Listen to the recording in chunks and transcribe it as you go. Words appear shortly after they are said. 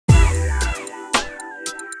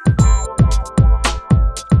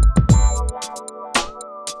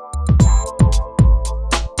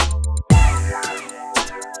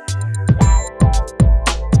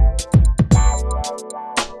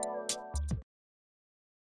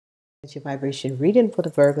Energy vibration reading for the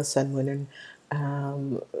Virgo Sun, Moon,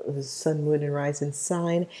 Sun, Moon, and Rising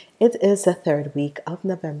sign. It is the third week of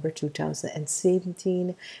November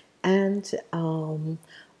 2017, and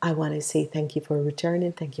I want to say thank you for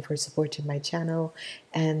returning. Thank you for supporting my channel,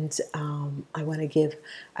 and I want to give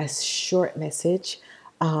a short message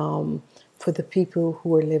for the people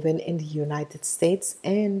who are living in the United States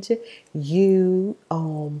and you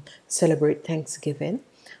celebrate Thanksgiving.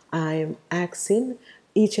 I'm asking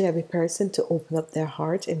each and every person to open up their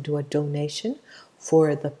heart and do a donation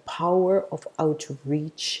for the Power of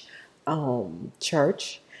Outreach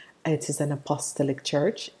Church. It is an apostolic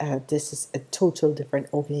church. This is a total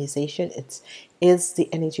different organization. It is the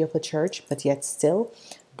energy of a church, but yet still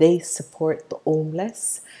they support the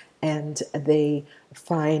homeless and they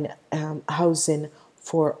find housing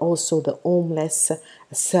for also the homeless.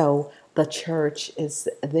 So the church is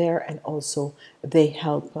there, and also they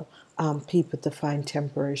help people to find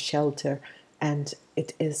temporary shelter. And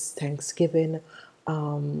it is Thanksgiving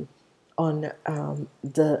on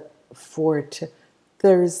the fourth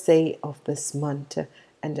Thursday of this month,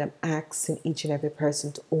 and I'm asking each and every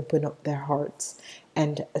person to open up their hearts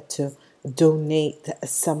and to donate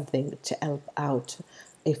something to help out.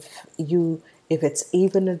 If it's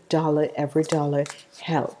even $1, every dollar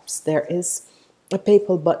helps. There is a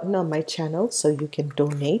PayPal button on my channel, so you can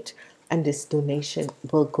donate, and this donation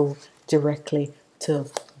will go directly to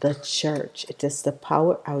the church. It is the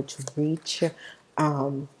Power Outreach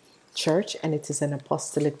Church, and it is an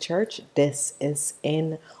apostolic church. This is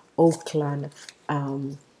in Oakland,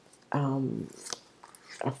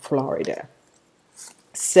 Florida.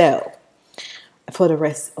 So for the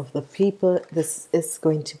rest of the people, this is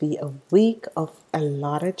going to be a week of a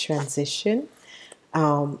lot of transition.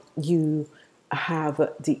 You have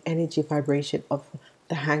the energy vibration of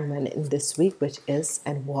the Hangman in this week, which is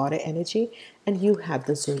an water energy, and you have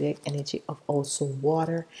the zodiac energy of also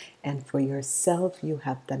water. And for yourself, you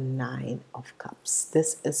have the Nine of Cups.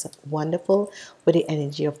 This is wonderful with the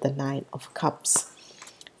energy of the Nine of Cups.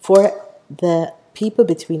 For the people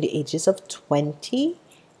between the ages of 20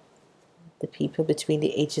 to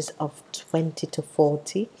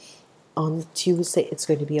 40, on Tuesday, it's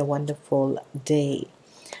going to be a wonderful day.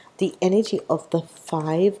 The energy of the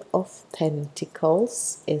Five of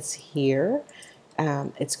Pentacles is here.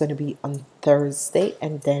 It's going to be on Thursday,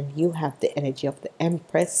 and then you have the energy of the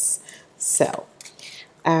Empress. So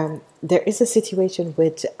there is a situation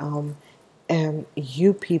with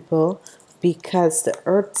you people, because the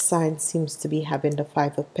earth sign seems to be having the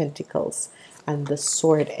Five of Pentacles and the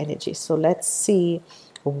Sword energy. So let's see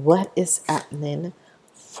what is happening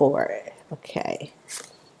for it. Okay,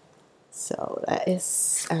 so that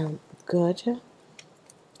is good.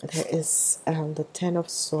 There is the Ten of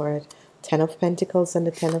Swords, Ten of Pentacles, and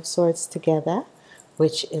the Ten of Swords together,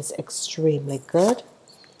 which is extremely good.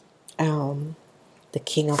 The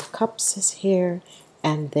King of Cups is here,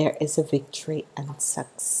 and there is a victory and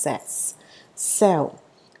success. So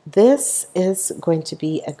this is going to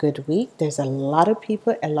be a good week. There's a lot of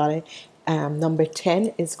people, a lot of number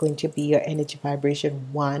 10 is going to be your energy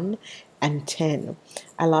vibration 1 and 10.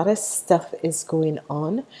 A lot of stuff is going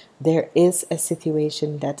on. There is a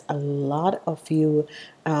situation that a lot of you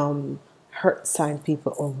hurt sign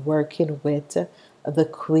people are working with the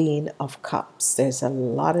Queen of Cups. There's a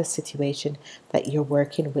lot of situation that you're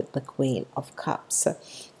working with the Queen of Cups.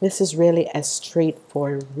 This is really a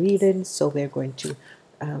straightforward reading, so we're going to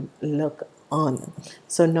look on.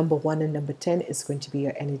 So number 1 and number 10 is going to be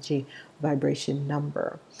your energy vibration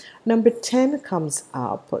number. Number 10 comes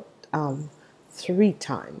up 3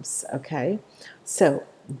 times. Okay, so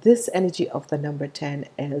this energy of the number 10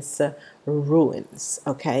 is ruins.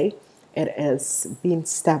 Okay, it is being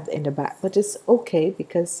stabbed in the back, but it's okay,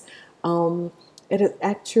 because it is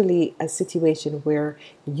actually a situation where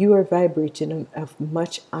you are vibrating of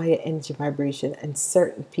much higher energy vibration, and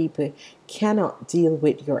certain people cannot deal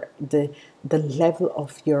with the level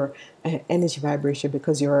of your energy vibration,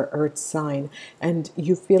 because you're an earth sign, and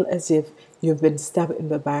you feel as if you've been stabbed in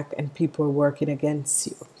the back and people are working against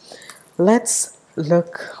you. Let's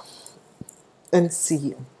look and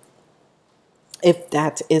see if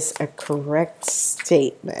that is a correct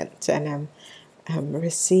statement. And I'm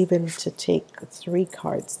receiving to take 3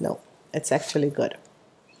 cards. No, it's actually good.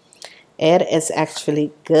 It is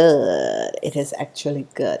actually good. It is actually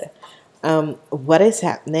good. What is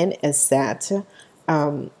happening is that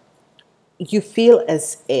you feel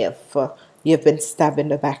as if you've been stabbed in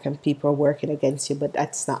the back and people are working against you, but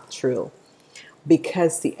that's not true,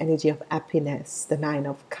 because the energy of happiness, the Nine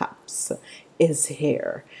of Cups, is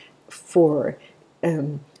here for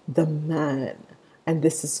the man and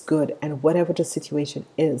this is good. And whatever the situation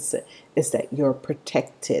is that you're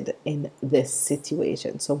protected in this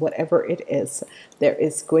situation. So whatever it is, there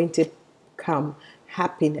is going to come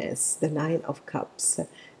happiness, the Nine of Cups,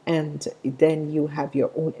 and then you have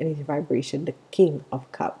your own energy vibration, the King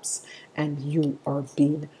of Cups, and you are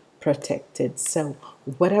being protected. So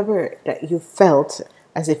whatever that you felt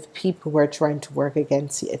as if people were trying to work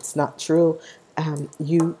against you, it's not true.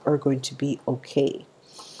 You are going to be okay.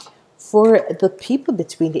 For the people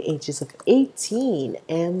between the ages of 18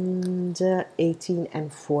 and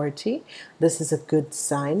 40, this is a good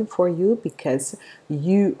sign for you because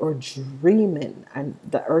you are dreaming, and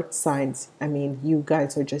the earth signs, I mean, you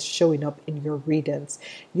guys are just showing up in your readings.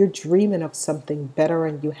 You're dreaming of something better,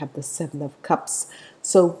 and you have the Seven of Cups.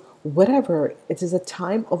 So whatever, it is a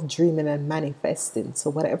time of dreaming and manifesting. So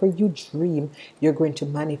whatever you dream, you're going to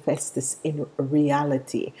manifest this in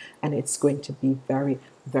reality, and it's going to be very,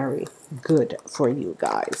 very good for you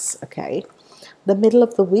guys. Okay, the middle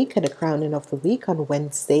of the week and the crowning of the week on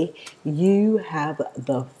Wednesday, you have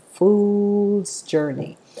the Fool's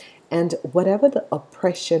Journey. And whatever the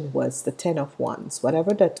oppression was, the Ten of Wands,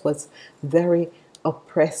 whatever that was very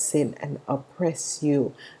oppressing and oppress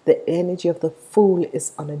you, the energy of the Fool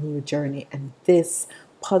is on a new journey, and this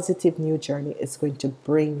positive new journey is going to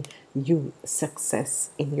bring you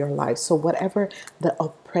success in your life. So whatever the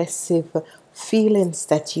oppressive feelings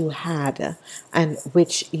that you had, and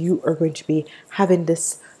which you are going to be having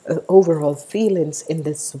this overall feelings in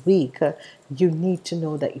this week, you need to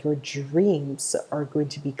know that your dreams are going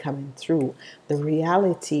to be coming through. The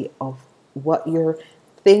reality of what you're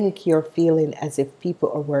think you're feeling as if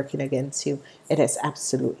people are working against you, it is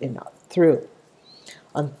absolutely not true.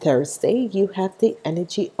 On Thursday, you have the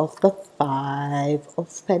energy of the Five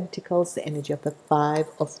of Pentacles, the energy of the Five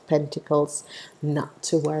of Pentacles. Not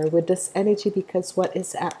to worry with this energy, because what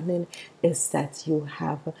is happening is that you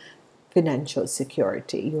have financial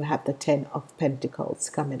security. You have the Ten of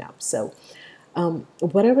Pentacles coming up. So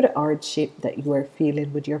whatever the hardship that you are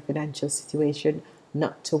feeling with your financial situation,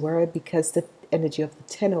 not to worry, because the energy of the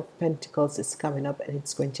Ten of Pentacles is coming up, and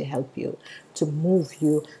it's going to help you to move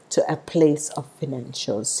you to a place of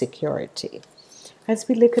financial security. As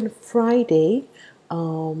we look on Friday,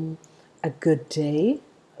 a good day,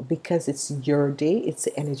 because it's your day. It's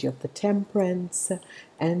the energy of the Temperance,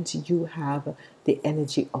 and you have the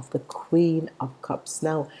energy of the Queen of Cups.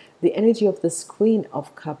 Now, the energy of this Queen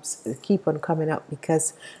of Cups keep on coming up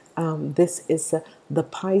because this is the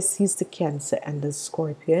Pisces, the Cancer, and the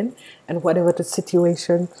Scorpion, and whatever the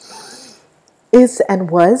situation is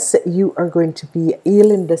and was, you are going to be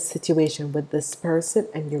healing this situation with this person,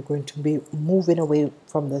 and you're going to be moving away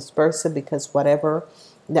from this person, because whatever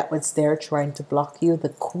that was there trying to block you, the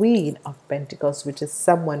Queen of Pentacles, which is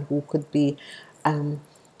someone who could be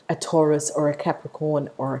a Taurus or a Capricorn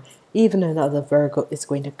or even another Virgo, is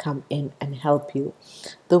going to come in and help you.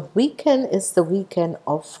 The weekend is the weekend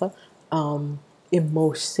of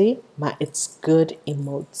emoji. It's good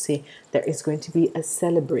emoji. There is going to be a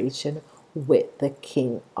celebration with the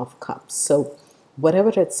King of Cups. So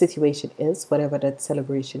whatever that situation is, whatever that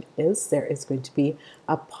celebration is, there is going to be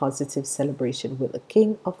a positive celebration with the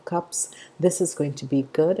King of Cups. This is going to be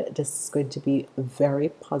good. This is going to be very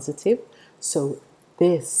positive. So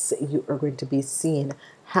this you are going to be seeing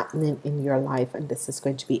happening in your life, and this is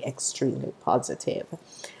going to be extremely positive.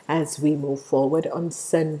 As we move forward on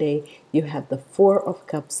Sunday, you have the Four of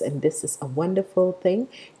Cups, and this is a wonderful thing.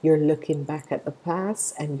 You're looking back at the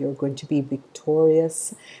past, and you're going to be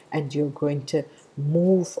victorious, and you're going to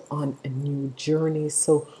move on a new journey.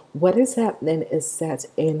 So what is happening is that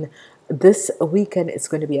in this weekend, it's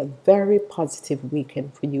going to be a very positive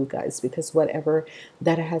weekend for you guys, because whatever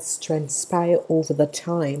that has transpired over the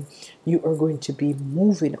time, you are going to be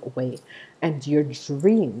moving away, and your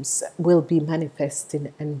dreams will be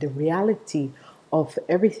manifesting, and the reality of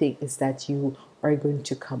everything is that you are going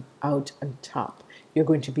to come out on top. You're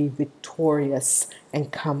going to be victorious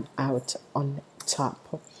and come out on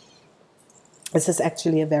top. This is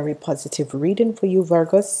actually a very positive reading for you,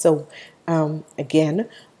 Virgos. So again,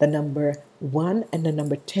 the number 1 and the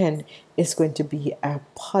number 10 is going to be a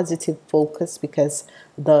positive focus, because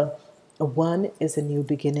the 1 is a new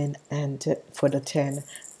beginning, and for the 10,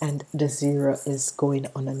 and the 0 is going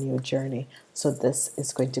on a new journey. So this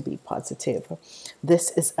is going to be positive.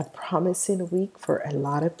 This is a promising week for a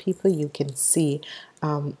lot of people. You can see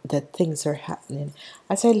that things are happening.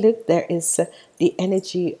 As I look, there is the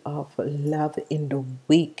energy of love in the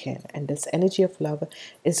weekend, and this energy of love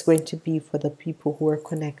is going to be for the people who are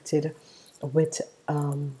connected with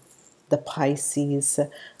the Pisces,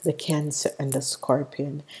 the Cancer, and the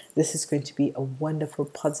Scorpion. This is going to be a wonderful,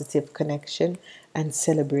 positive connection and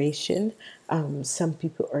celebration. Some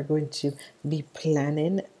people are going to be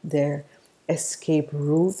planning their escape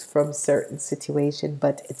route from certain situation,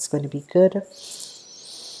 but it's going to be good.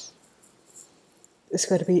 It's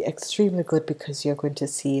going to be extremely good because you're going to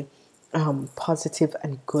see positive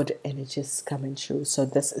and good energies coming through. So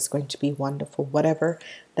this is going to be wonderful. Whatever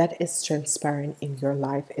that is transpiring in your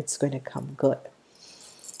life, it's going to come good.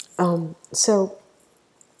 So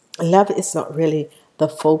love is not really the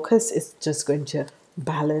focus. It's just going to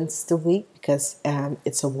balance the week because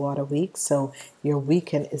it's a water week. So your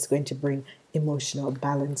weekend is going to bring emotional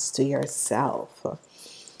balance to yourself.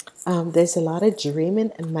 There's a lot of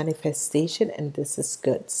dreaming and manifestation, and this is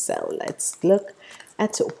good. So let's look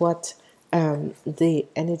at what the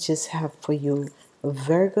energies have for you.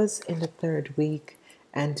 Virgos in the third week,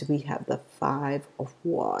 and we have the Five of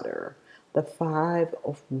Water. The Five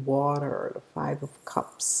of Water, the Five of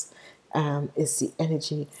Cups is the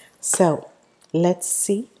energy. So let's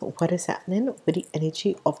see what is happening with the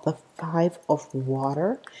energy of the Five of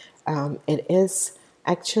Water. It is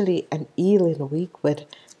actually an healing week with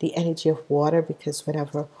the energy of water, because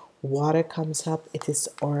whenever water comes up, it is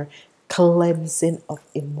our cleansing of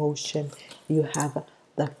emotion. You have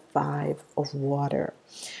the Five of Water.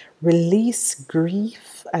 Release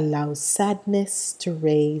grief, allow sadness to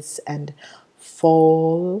rise and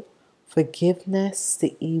fall, forgiveness,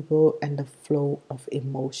 the evil, and the flow of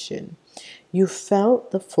emotion. You felt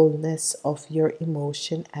the fullness of your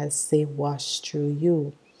emotion as they washed through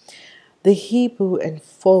you. The Hebrew and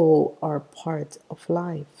foe are part of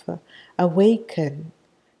life. Awaken.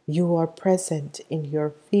 You are present in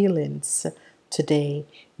your feelings today.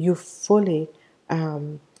 You fully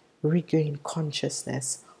regain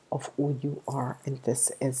consciousness of who you are, and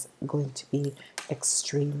this is going to be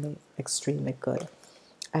extremely, extremely good.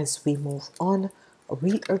 As we move on,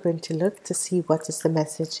 we are going to look to see what is the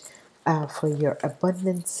message for your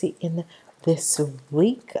abundance in this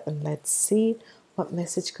week. And let's see what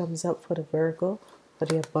message comes up for the Virgo for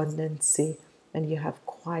the abundance. And you have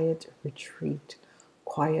quiet retreat.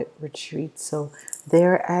 Quiet retreat. So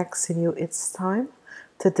they're asking you, it's time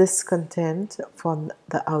to discontent from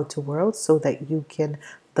the outer world so that you can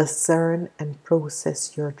discern and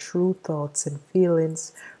process your true thoughts and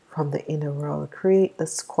feelings from the inner world. Create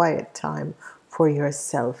this quiet time for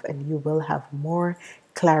yourself, and you will have more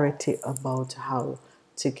clarity about how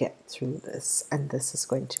to get through this. And this is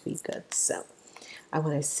going to be good. So I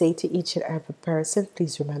want to say to each and every person,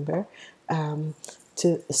 please remember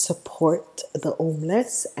to support the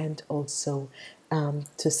homeless, and also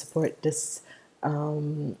to support this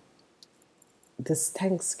this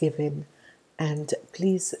Thanksgiving. And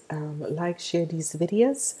please like, share these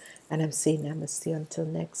videos, and I'm saying namaste until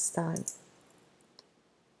next time.